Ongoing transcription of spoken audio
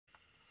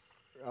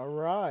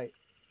Alright.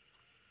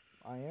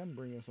 I am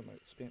bringing some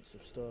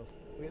expensive stuff.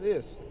 Look at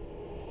this.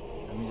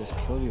 Let me just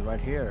kill you right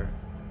here.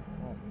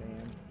 Oh,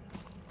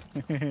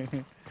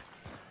 man.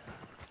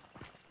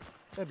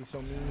 That'd be so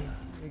mean.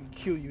 I can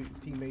kill you,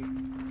 teammate.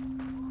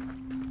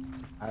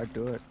 I'd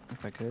do it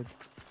if I could.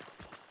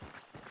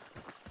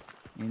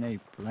 In a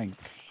blink.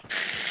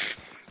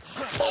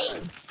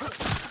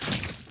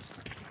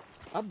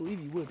 I believe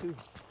you would, too.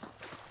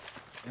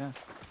 Yeah.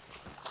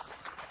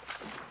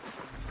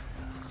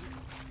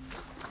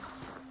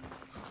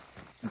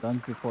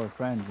 Guns before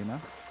friends, you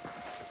know?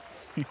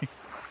 I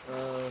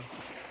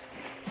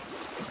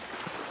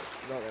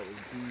thought that was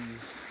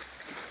bees.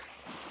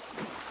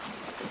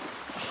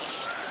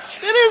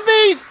 It is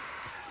bees!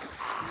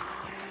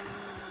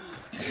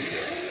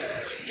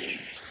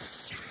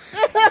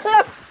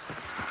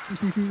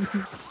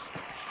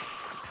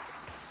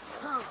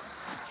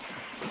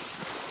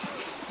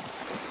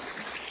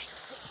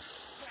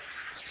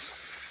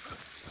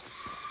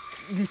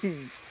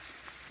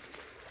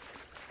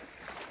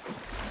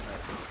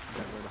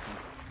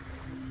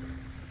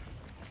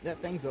 That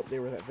thing's up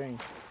there with that thing.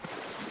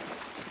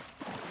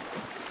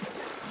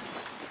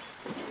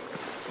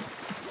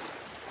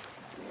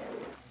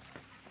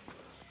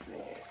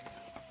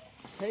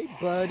 Hey,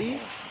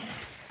 buddy.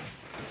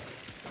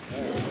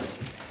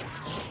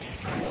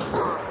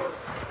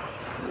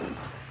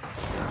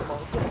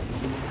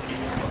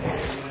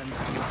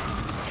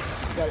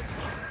 Got it.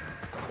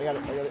 I got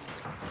it. I got it.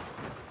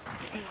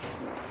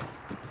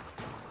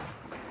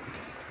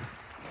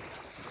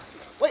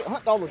 Wait,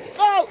 hunt dollars.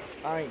 Oh!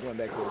 I ain't going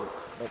back to it.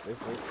 Up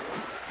this way.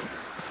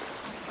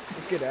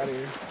 Let's get out of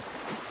here.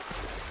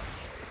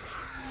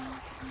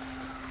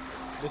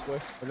 This way.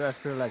 Why do I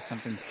feel like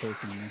something's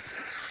chasing me?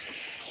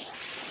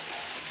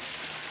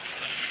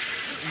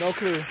 No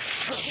clue.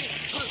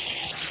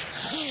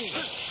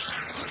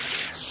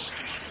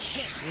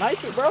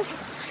 Knife it, bro.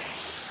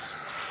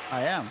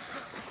 I am.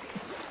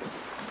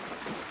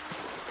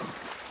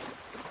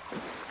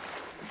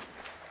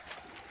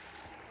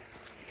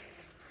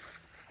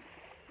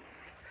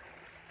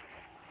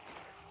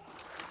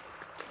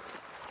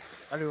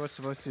 I was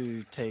supposed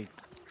to take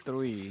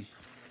 3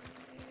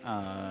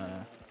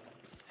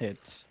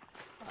 hits.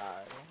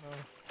 I don't know.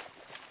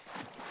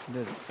 I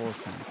did it 4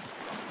 times.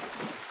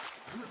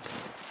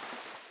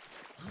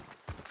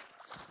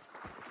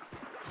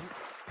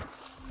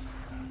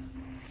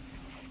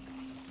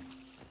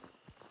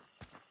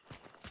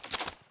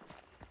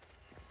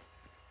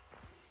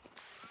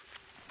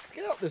 Let's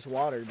get out this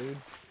water, dude.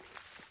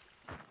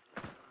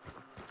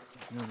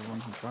 You're the one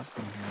who brought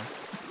me here.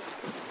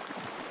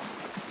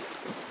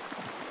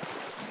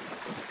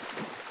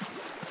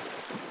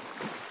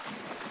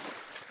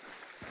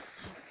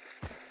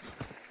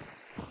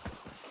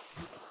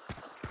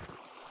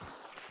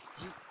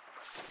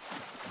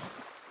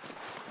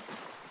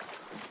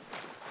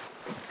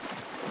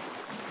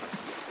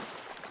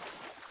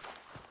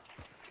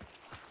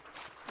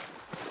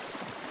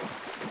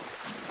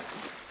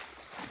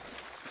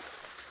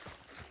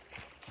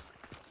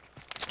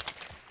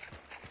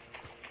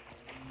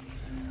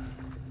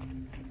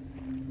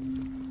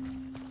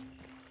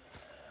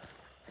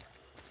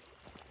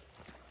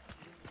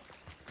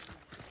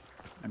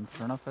 In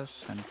front of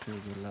us and to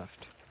the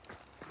left.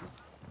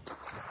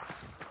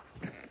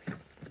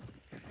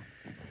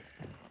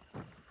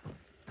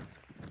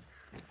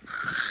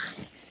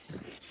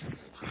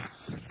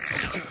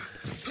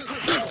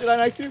 Did I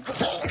knife you?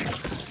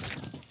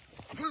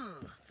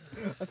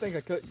 I think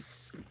I cut you.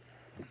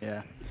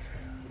 Yeah,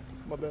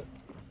 My bad.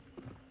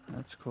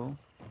 that's cool.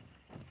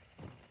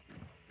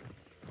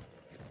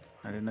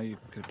 I didn't know you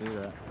could do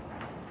that.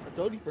 I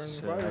told you friendly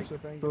So fire, I so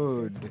thank you.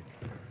 could.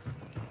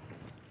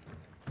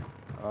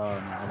 Oh no,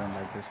 I don't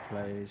like this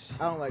place.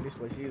 I don't like this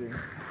place either.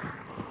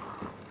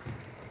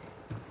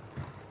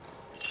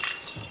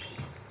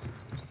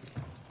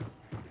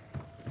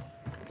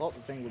 I thought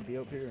the thing would be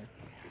up here.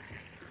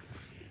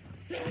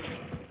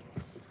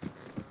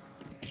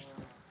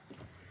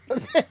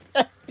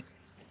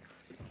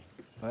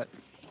 What?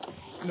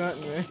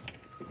 Nothing, man.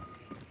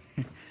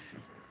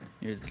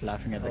 You're just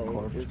laughing at the Oh,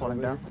 corpse it's falling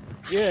over down?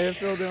 Yeah, it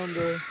fell down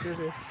the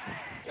surface.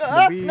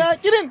 bees. Nah,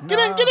 get in, get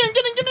in, No. get in,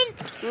 get in, get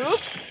in! Oop.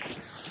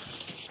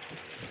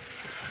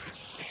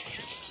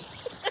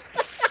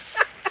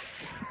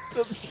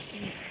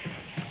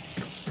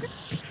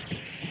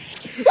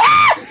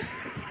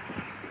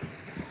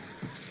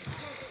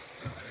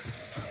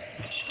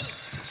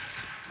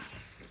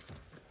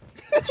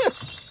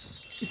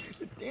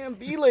 Damn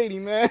bee lady,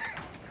 man.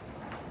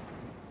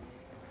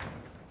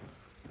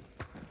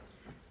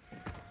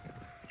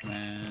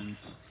 Man.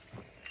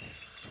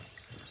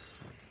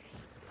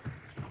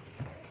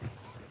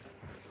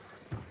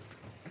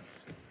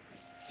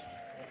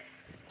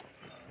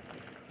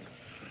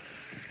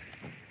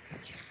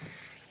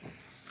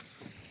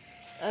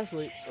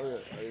 Actually,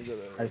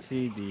 I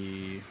see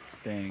the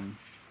thing,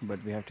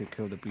 but we have to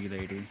kill the bee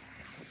lady.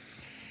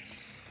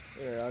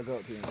 yeah, I'll go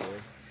up here and go.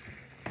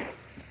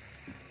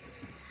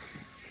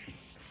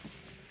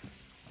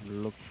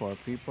 Look for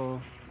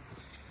people.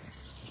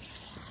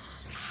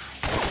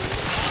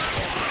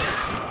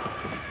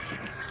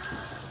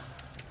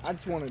 I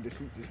just wanted to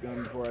shoot this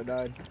gun before I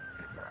died.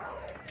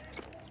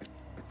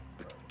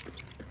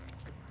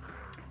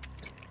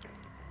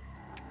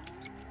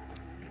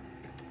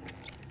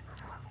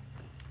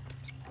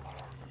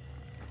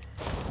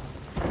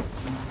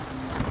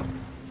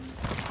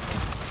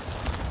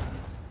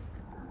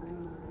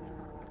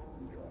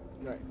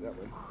 Right, that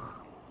way.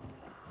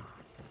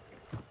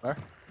 Where?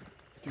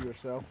 To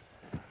yourself.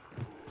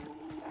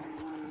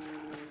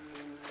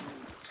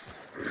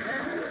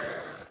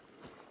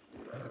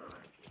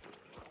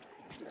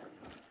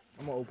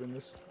 I'm gonna open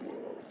this.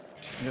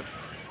 Yep.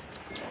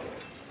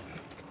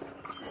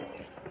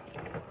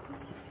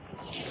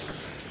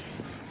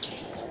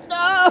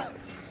 Ah!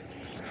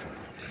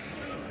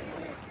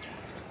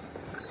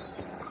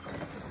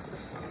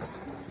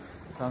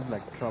 Sounds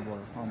like trouble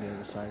on the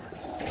other side.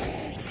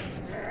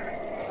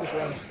 Just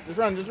run. Just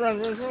run. Just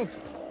run. Just run.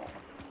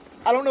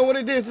 I don't know what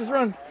it is. Just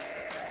run.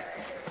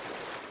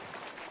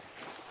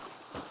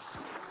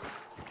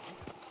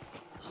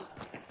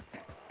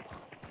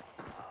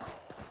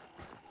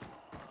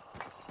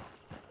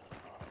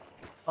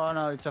 Oh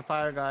no, it's a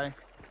fire guy.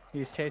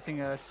 He's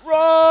chasing us.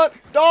 Run!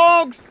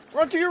 Dogs!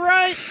 Run to your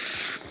right!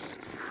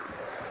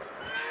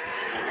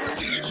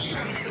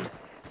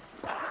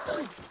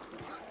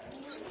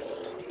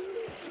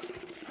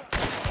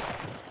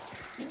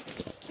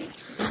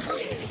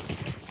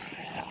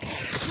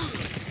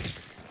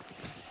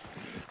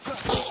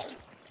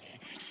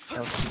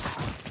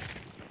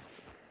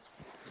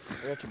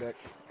 I got your back.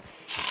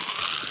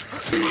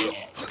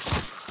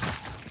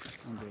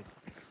 I'm good.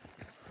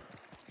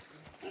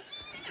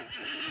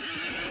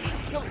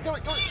 Kill it, kill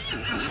it, kill it!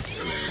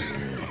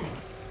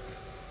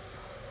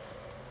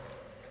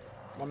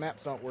 My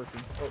maps aren't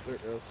working. Oh, there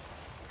it goes.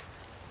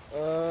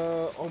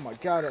 Oh my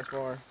god, that's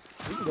far.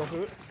 We can go for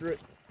it. Screw it.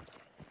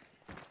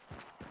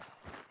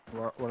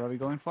 What are we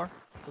going for?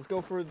 Let's go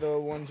for the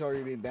ones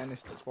already being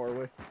banished that's far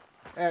away.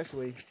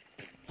 Actually,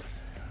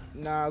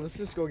 nah, let's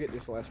just go get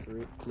this last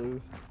clue.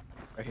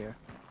 Right here.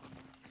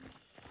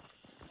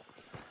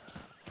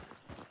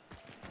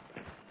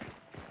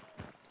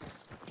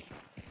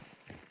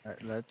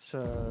 Alright, let's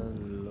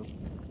look.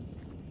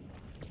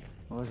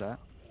 What was that?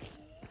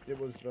 It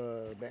was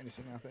the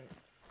banishing, I think.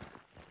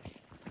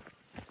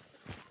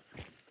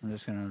 I'm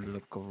just gonna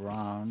look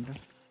around.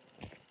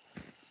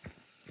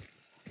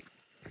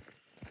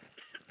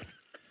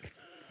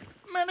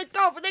 Man, they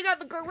thought they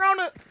got the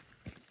corona!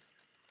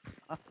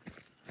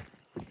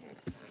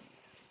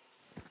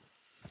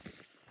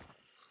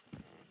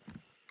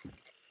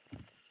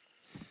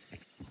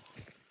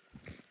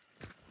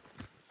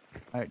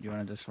 Alright, you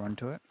wanna just run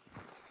to it?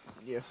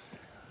 Yes.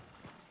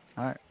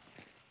 Alright.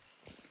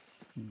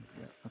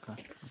 Yeah, okay,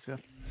 let's go.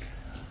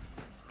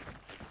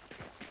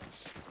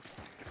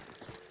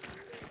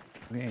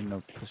 We ain't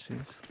no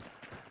pussies.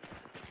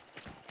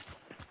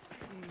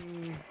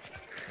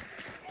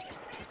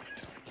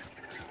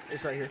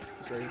 It's right here.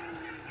 It's right here.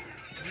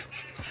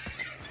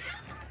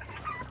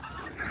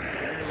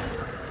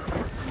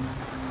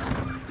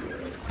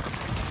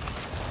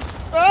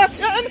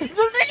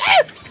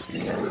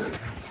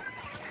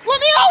 Let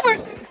me over!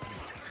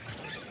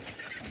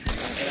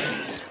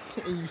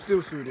 And you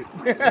still shoot it.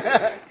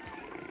 Yeah,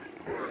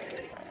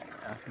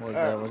 well,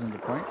 that wasn't the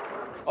point.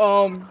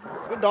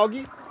 The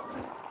doggy.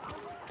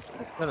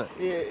 Let's get it.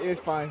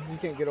 It's fine. You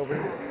can't get over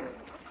here.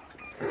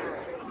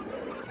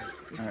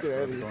 Let's Alright, get out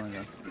where of we here. going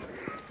then?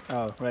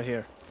 Oh, right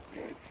here.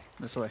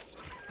 This way.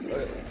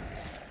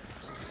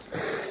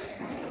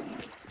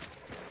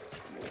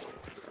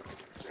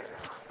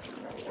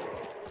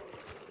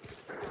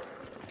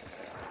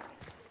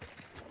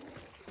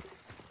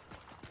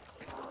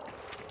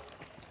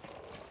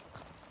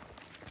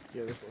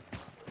 Yeah, this way.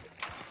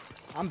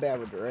 I'm bad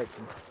with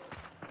direction.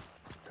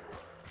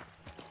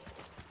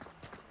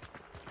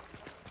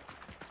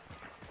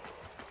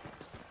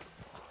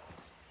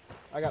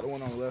 I got the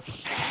one on the left.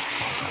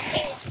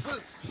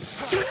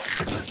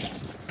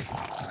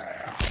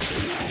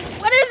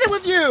 What is it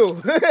with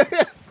you?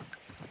 I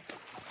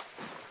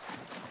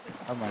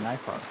have my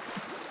knife out.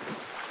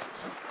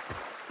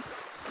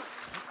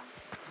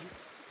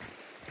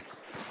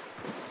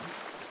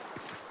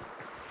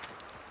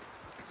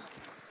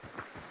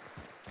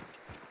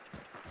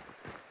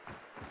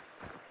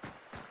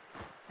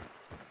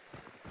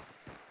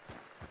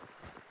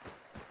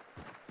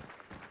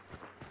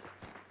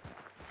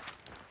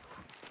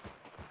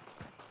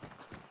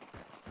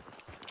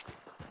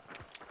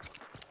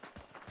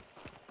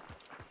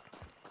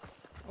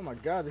 Oh my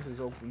god, this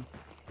is open.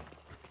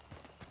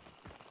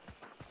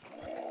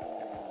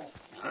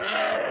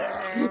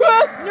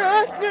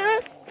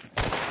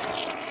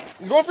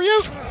 He's going for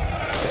you!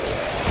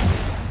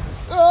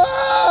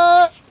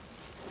 Ah!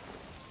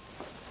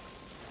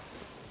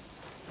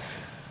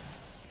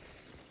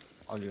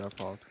 All your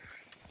fault.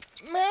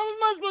 Man, what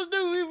am I supposed to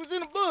do? He was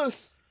in a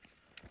bus.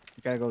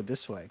 You gotta go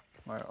this way.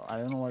 I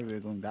don't know why we're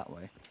going that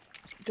way.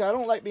 I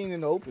don't like being in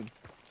the open,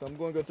 so I'm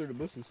going to go through the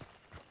bushes.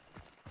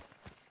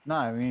 No,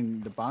 I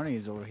mean, the bounty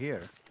is over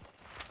here.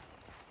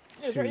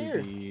 Yeah, it's to right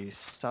here. the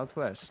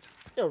southwest.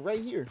 Yeah,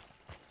 right here.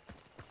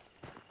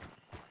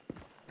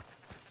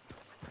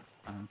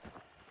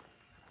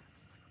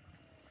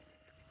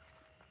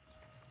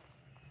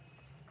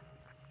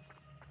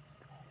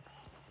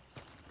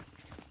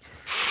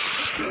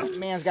 That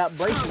man's got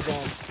braces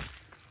on.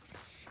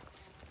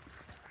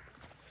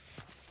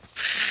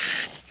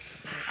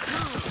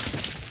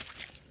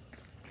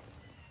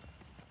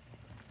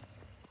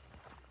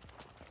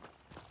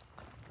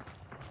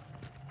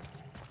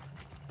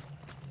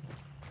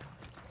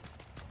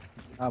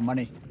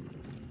 Money.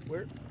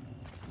 Where?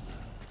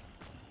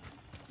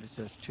 It's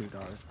just $2,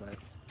 but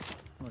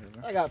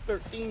whatever. I got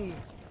 13.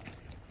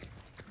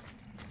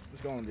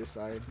 Let's go on this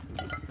side.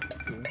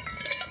 Cool.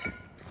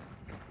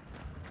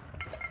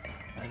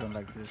 I don't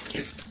like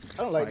this.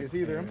 I don't like this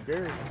either. I'm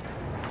scared.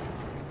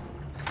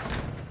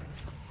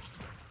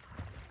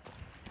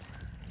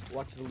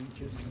 Watch the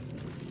leeches.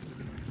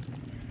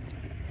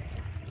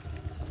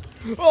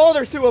 Oh,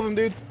 there's 2 of them,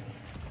 dude.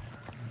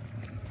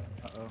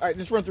 Uh-oh. Alright,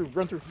 just run through.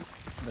 Run through.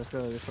 Let's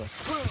go this way.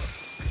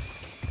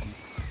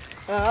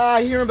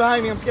 I hear him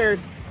behind me. I'm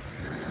scared.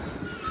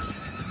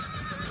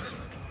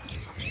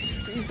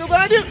 He's still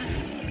behind you.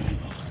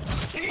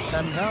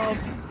 Send help.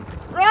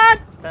 Run!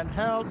 Send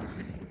help.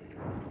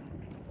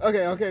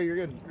 Okay, okay, you're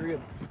good. You're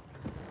good.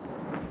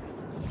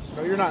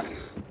 No, you're not.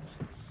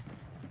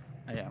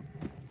 I am.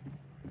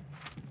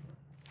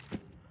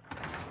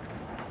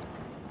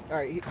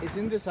 Alright, it's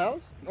in this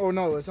house? Oh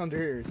no, it's under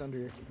here. It's under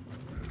here.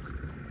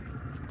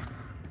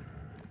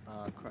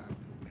 Crap.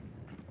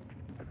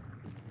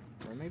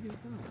 Or maybe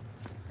it's not.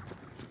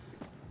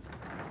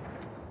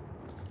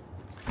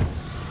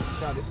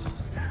 Found it.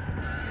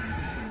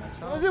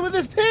 What is it with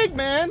this pig,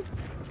 man?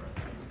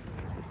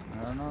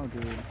 I don't know,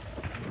 dude.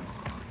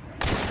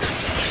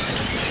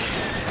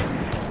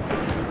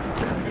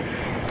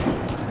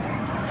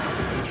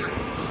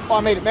 Oh, I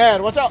made it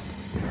mad. Watch out.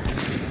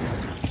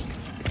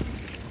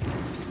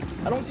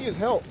 I don't see his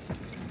health.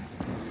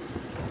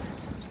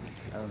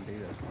 I don't do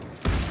that.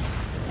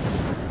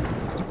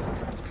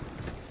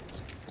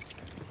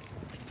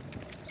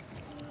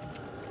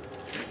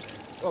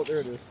 Oh, there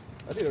it is.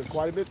 I did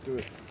quite a bit to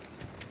it.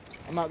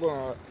 I'm not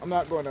gonna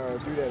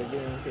do that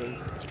again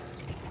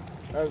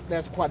because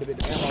that's quite a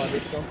bit of ammo I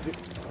just dumped it.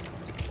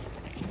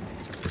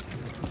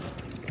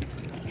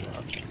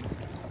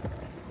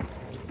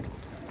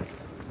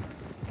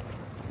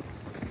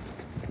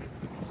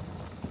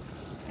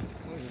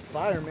 Oh, there's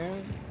fire,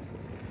 man.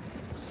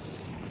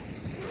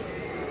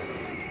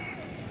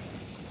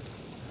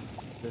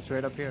 Just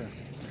right up here.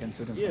 You can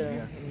shoot him from Yeah,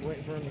 here. I'm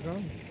waiting for him to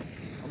come.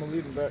 I'm gonna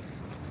leave him back.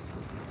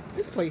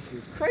 This place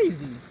is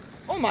crazy.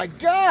 Oh my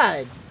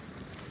god!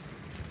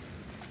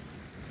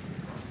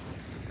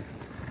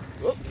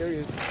 Oh, there he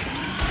is.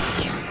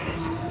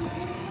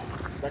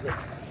 Back up.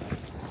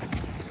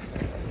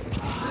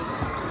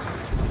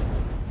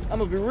 I'm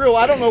gonna be real.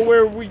 I don't know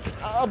where we.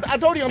 I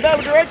told you I'm bad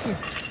with direction.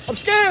 I'm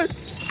scared.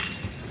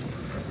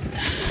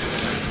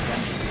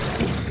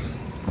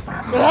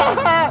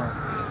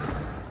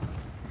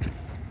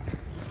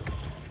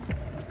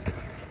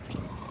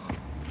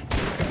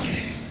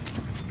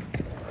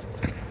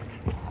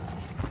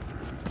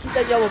 Shoot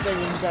that yellow thing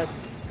when you guys.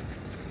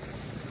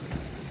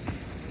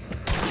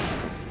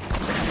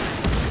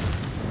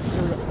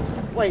 There we go.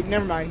 Wait,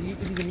 never mind.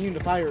 He's immune to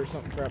fire or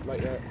something crap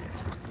like that.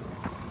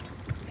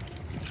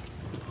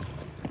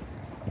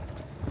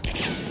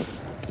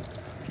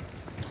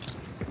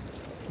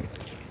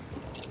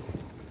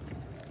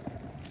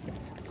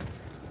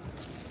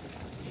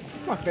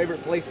 It's my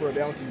favorite place for a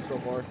bounty so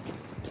far.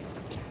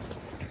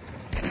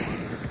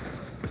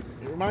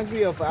 It reminds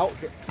me of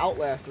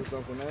Outlast or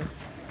something, man.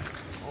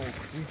 Oh,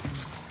 creepy.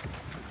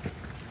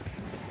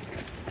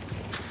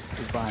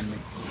 He's behind me.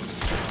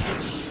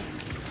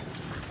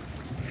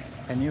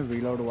 Can you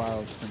reload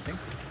while sprinting?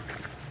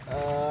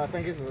 I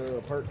think it's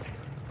a perk.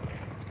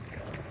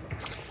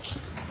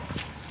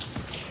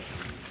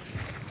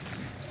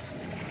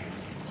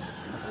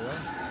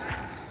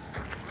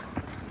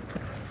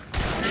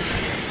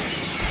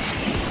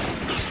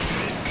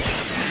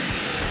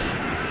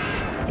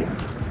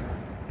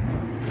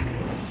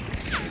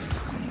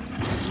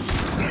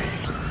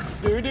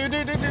 Dude.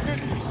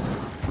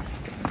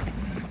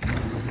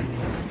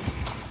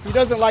 He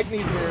doesn't like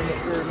me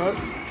very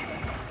much.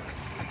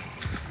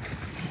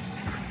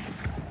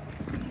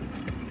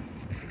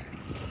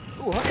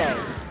 Ooh, hot dog.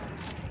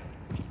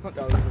 Hot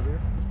dog is over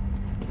here.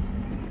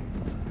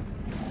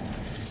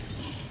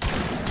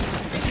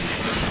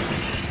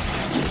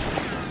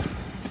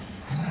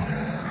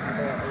 I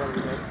gotta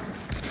reload.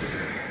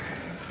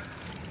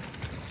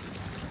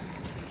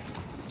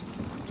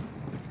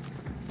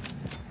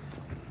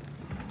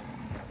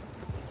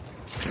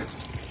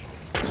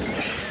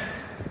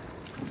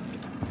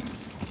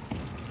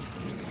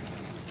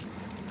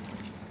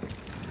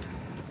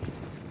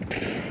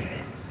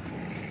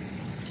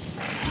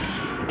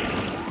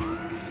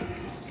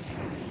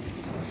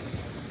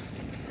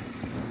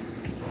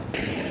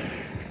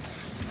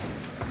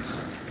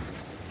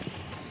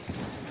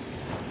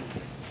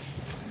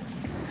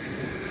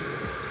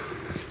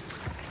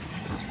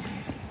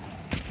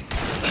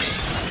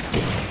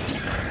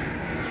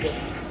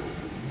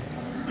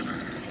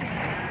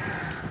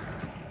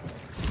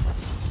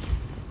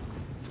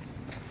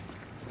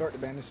 Start the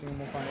bandage soon,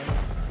 we'll find out.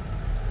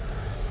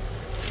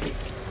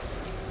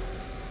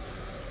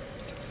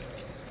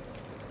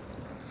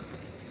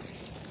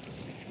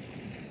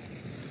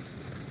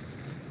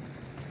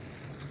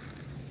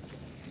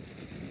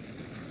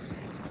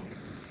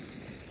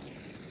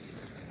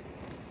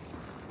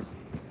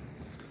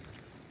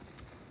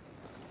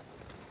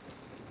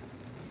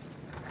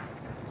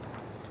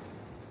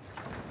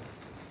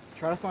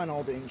 Try to find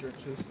all the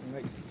entrances. It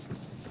makes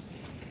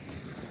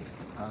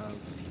Uh,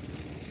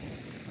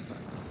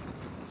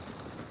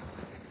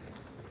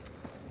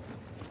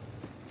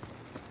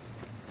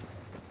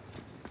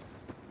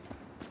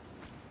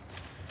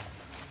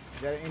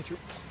 Is that an entrance?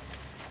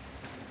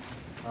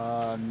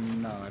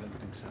 no, I don't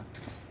think so.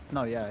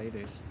 No, yeah, it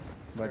is.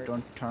 But Alright.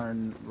 don't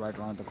turn right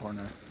around the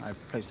corner. I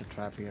placed a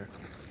trap here.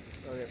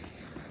 Okay.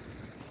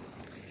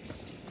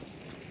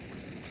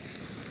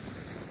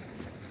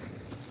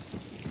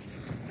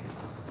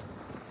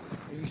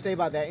 You stay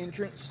by that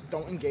entrance.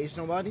 Don't engage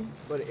nobody.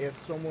 But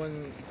if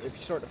you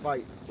start to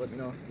fight, let me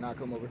know. Not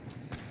come over.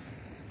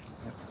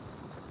 Yep.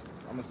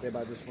 I'm gonna stay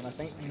by this one. I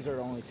think these are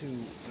the only two,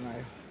 and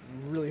I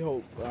really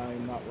hope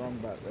I'm not wrong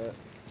about that.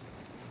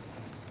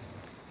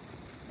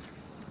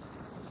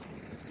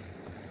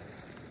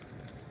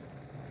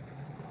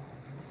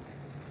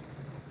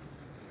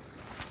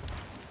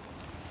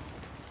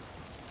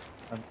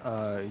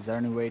 Is there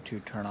any way to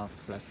turn off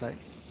flashlight?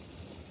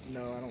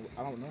 No,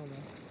 I don't know,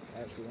 man.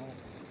 I actually don't.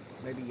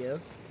 Maybe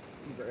F,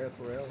 either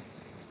F or L,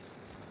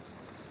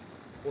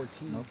 or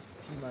T. Nope.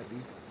 T might be.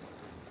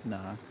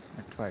 Nah,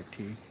 I tried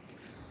T.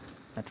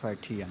 I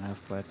tried T and F,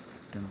 but it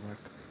didn't work.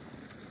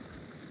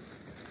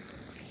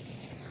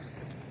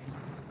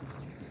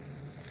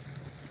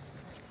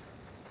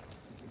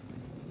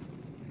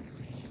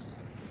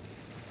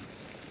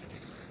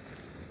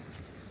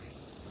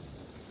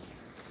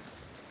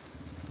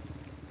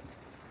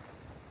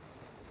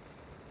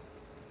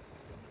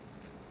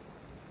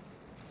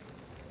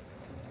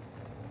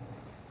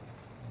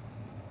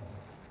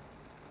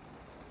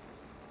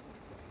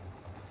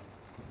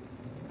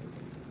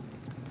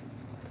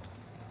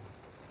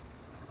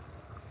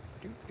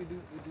 Do do do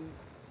do do.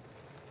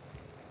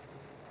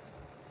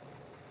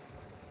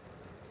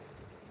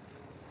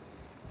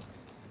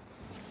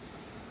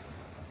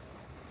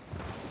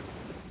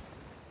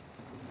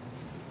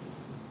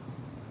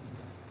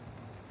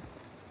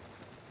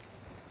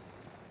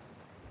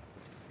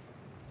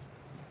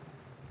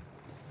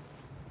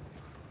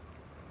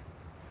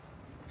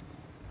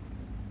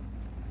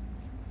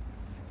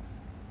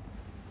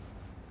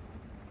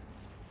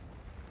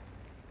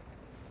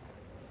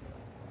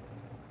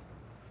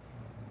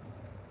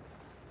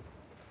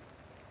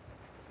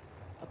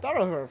 I thought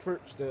I heard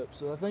footsteps,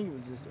 so I think it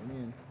was just a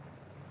man.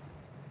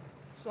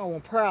 Someone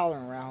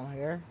prowling around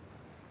here.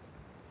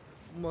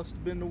 Must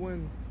have been the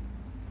wind.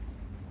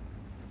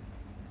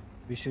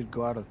 We should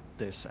go out of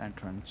this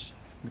entrance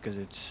because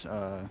it's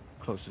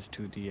closest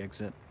to the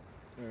exit.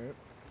 Alright.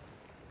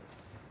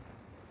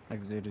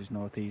 Exit is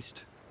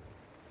northeast.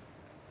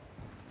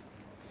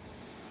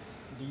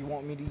 Do you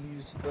want me to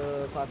use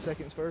the 5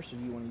 seconds first, or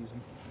do you want to use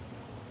them?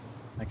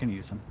 I can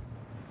use them.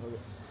 Okay.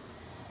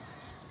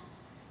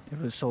 It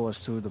will show us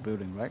through the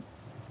building, right?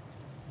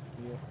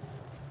 Yeah.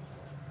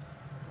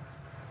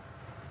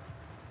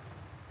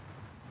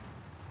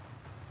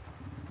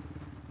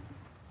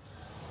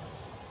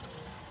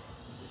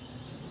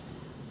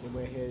 Then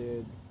we're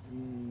headed.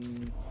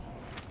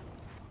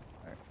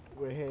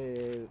 We're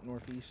headed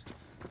northeast.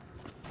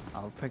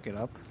 I'll pick it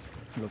up,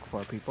 look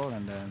for people,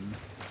 and then...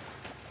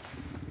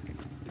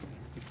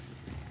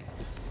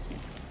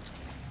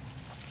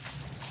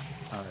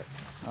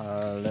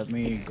 Alright, let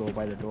me go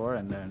by the door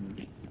and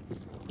then...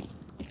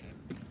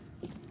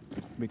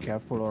 Be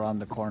careful around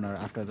the corner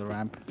after the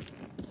ramp.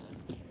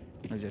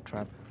 There's a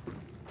trap.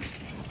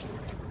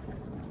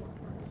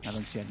 I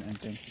don't see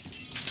anything.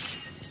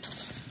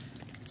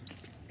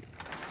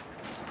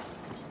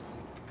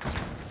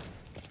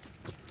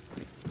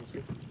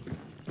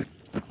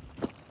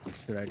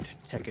 Should I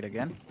check it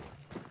again?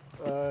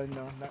 No,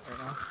 not right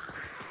now.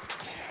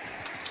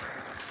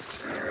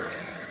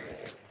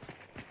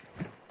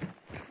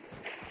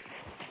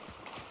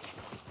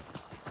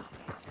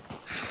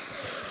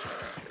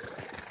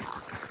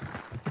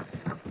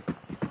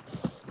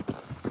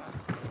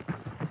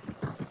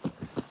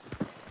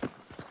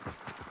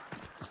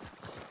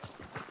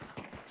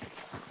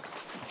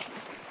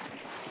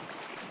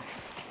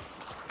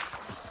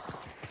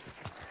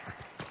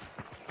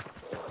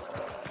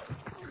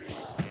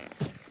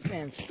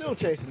 Man, still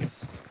chasing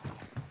us.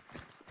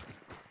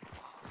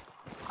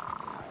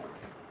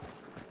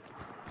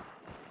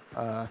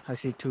 I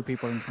see 2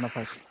 people in front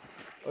of us.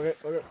 Okay,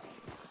 okay.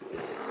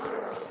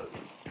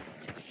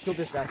 Kill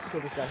this guy,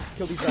 kill this guy,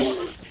 kill these guys.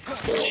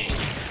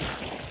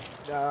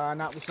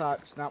 Not with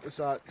shots, not with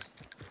shots.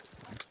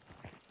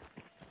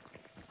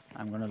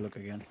 I'm gonna look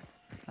again.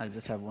 I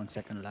just have 1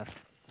 second left.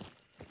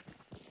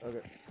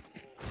 Okay.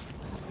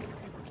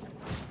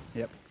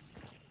 Yep.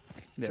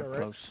 They're right?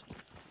 close.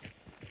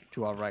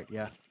 To our right,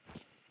 yeah.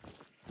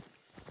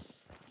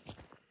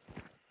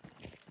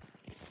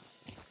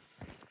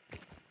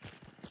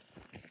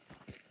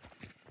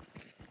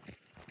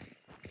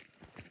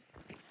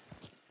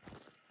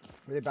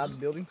 Are they by the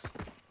buildings?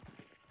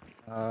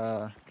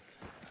 I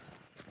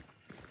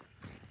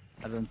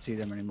don't see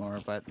them anymore,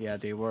 but yeah,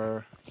 they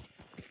were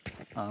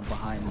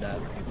behind that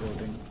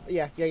building.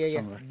 Yeah.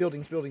 Somewhere.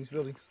 Buildings.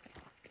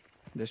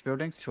 This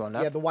building to our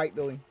left? Yeah, the white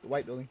building. The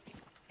white building.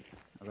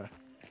 Okay.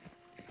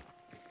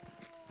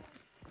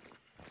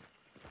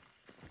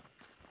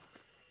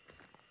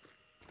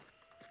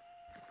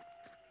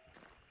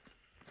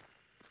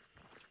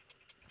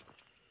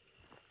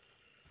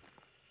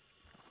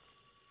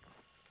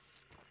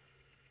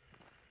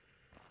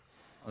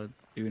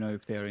 Do you know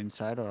if they're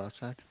inside or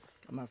outside?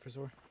 I'm not for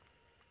sure.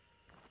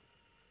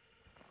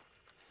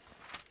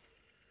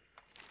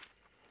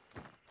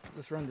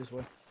 Let's run this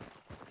way.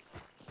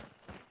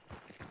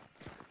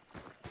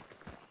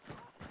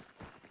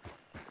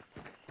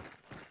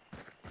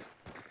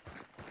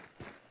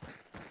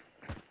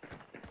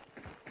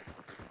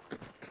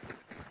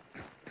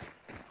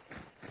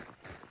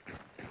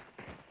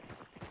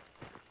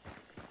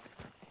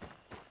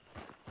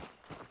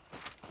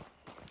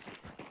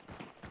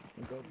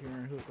 We'll go up here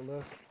and hook a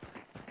left.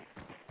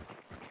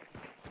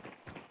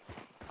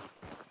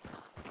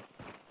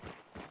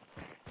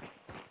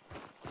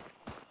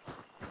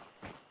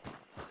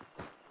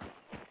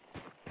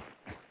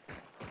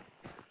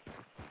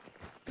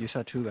 You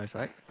saw two guys,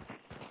 right?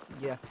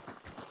 Yeah.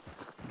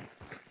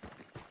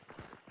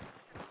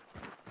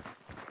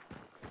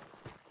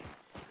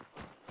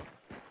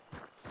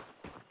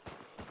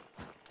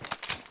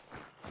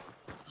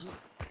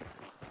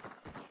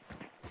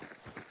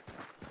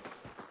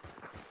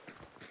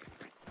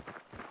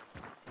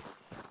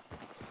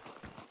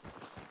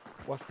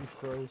 Watch these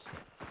throws.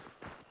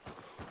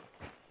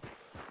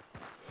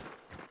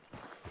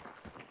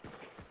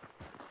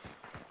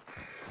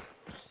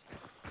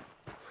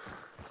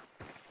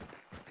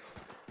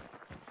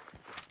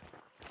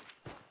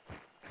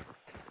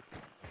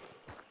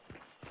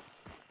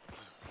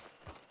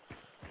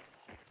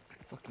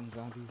 Fucking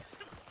zombies.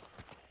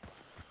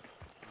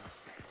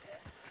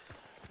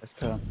 Let's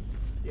go.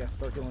 Yeah,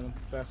 start killing them.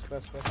 Fast,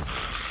 fast, fast.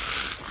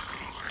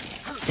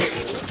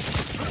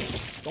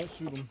 Don't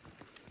shoot them.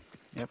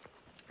 Yep.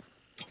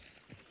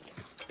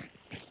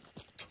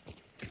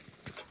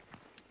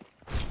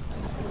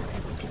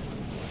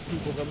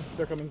 People coming.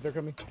 They're coming. They're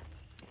coming.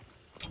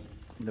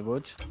 In the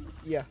woods.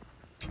 Yeah.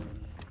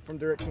 From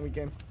direction we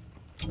came.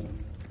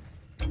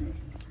 All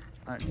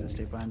right, just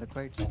stay behind the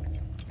crates.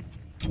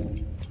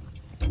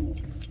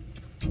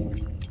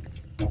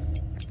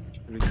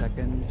 3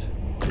 seconds.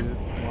 2,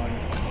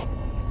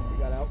 1. We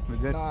got out. We're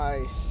good.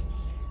 Nice.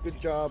 Good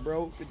job,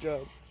 bro. Good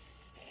job.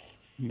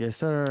 Yes,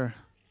 sir.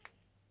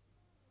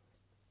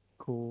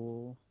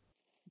 Cool.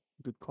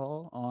 Good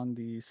call on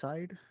the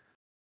side.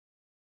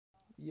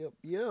 Yep,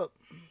 yep.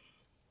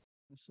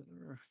 Yes,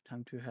 sir.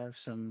 Time to have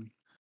some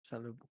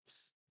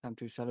time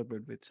to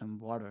celebrate with some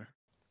water.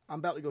 I'm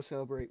about to go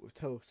celebrate with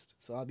toast,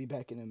 so I'll be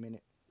back in a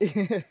minute.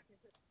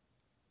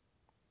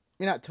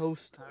 You're not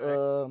toast,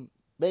 All right.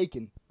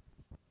 bacon.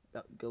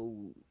 About to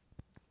go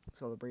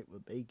celebrate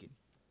with bacon.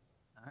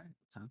 All right.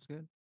 Sounds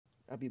good.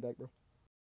 I'll be back, bro.